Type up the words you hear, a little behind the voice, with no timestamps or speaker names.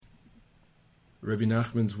Rebbe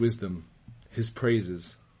Nachman's wisdom, his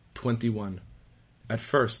praises. 21. At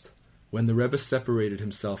first, when the Rebbe separated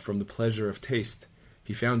himself from the pleasure of taste,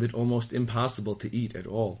 he found it almost impossible to eat at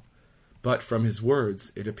all. But from his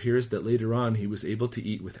words, it appears that later on he was able to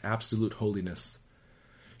eat with absolute holiness.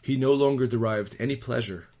 He no longer derived any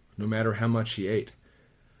pleasure, no matter how much he ate.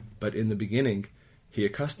 But in the beginning, he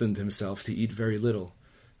accustomed himself to eat very little,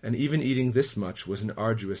 and even eating this much was an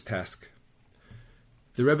arduous task.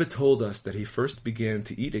 The Rebbe told us that he first began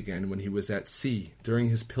to eat again when he was at sea during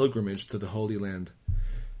his pilgrimage to the Holy Land.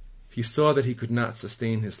 He saw that he could not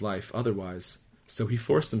sustain his life otherwise, so he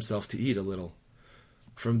forced himself to eat a little.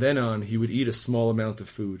 From then on, he would eat a small amount of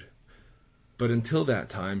food. But until that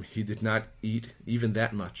time, he did not eat even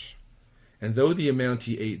that much. And though the amount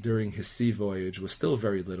he ate during his sea voyage was still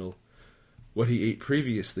very little, what he ate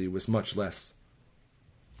previously was much less.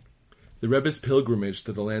 The Rebbe's pilgrimage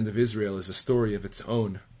to the land of Israel is a story of its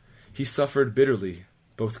own. He suffered bitterly,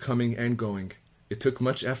 both coming and going. It took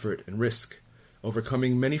much effort and risk,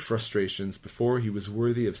 overcoming many frustrations before he was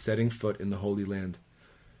worthy of setting foot in the Holy Land.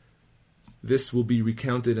 This will be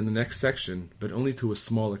recounted in the next section, but only to a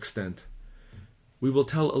small extent. We will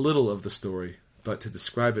tell a little of the story, but to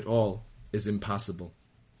describe it all is impossible.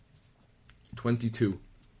 22.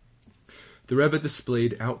 The Rebbe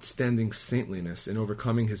displayed outstanding saintliness in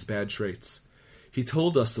overcoming his bad traits. He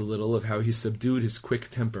told us a little of how he subdued his quick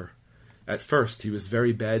temper. At first he was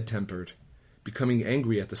very bad-tempered, becoming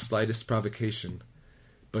angry at the slightest provocation.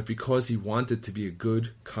 But because he wanted to be a good,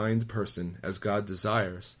 kind person, as God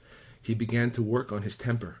desires, he began to work on his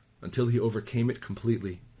temper until he overcame it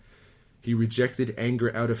completely. He rejected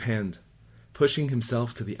anger out of hand, pushing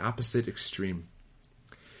himself to the opposite extreme.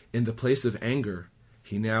 In the place of anger,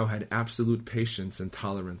 he now had absolute patience and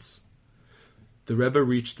tolerance. The Rebbe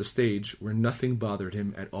reached a stage where nothing bothered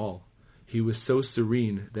him at all. He was so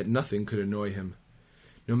serene that nothing could annoy him.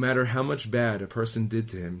 No matter how much bad a person did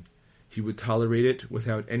to him, he would tolerate it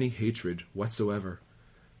without any hatred whatsoever.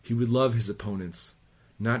 He would love his opponents,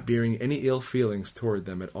 not bearing any ill feelings toward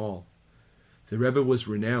them at all. The Rebbe was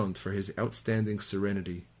renowned for his outstanding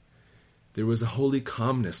serenity. There was a holy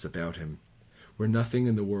calmness about him, where nothing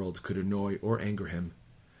in the world could annoy or anger him.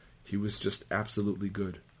 He was just absolutely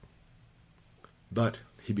good. But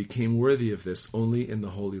he became worthy of this only in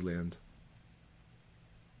the Holy Land.